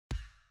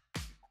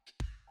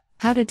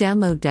How to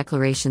download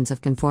Declarations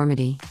of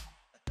Conformity.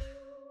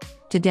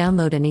 To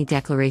download any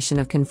Declaration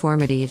of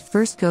Conformity,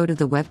 first go to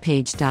the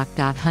webpage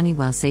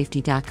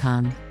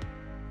doc.honeywellsafety.com.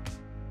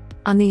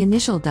 On the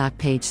initial DoC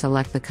page,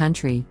 select the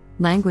country,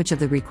 language of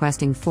the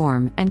requesting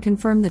form, and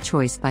confirm the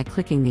choice by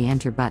clicking the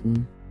Enter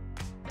button.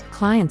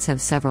 Clients have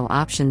several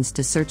options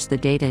to search the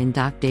data in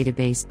DoC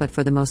database, but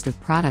for the most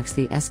of products,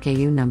 the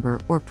SKU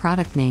number or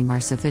product name are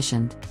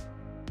sufficient.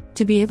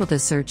 To be able to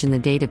search in the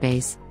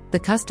database, the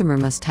customer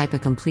must type a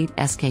complete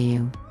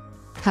SKU.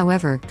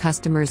 However,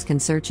 customers can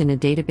search in a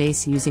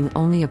database using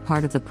only a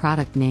part of the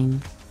product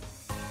name.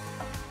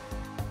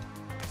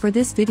 For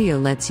this video,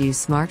 let's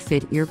use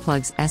SmartFit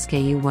earplugs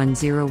SKU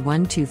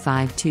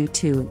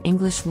 1012522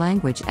 English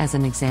language as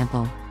an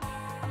example.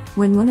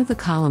 When one of the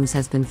columns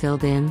has been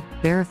filled in,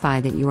 verify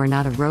that you are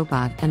not a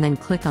robot and then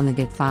click on the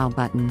Get File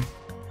button.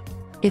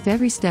 If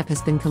every step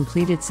has been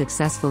completed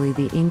successfully,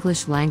 the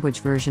English language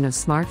version of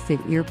SmartFit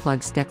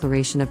earplugs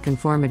Declaration of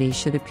Conformity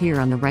should appear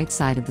on the right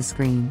side of the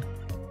screen.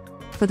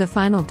 For the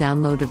final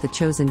download of the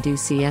chosen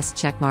DoC,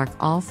 checkmark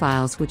all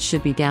files which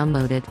should be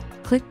downloaded,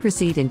 click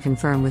Proceed and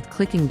confirm with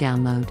clicking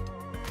Download.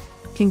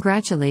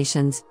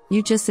 Congratulations,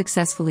 you just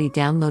successfully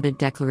downloaded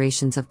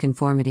Declarations of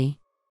Conformity.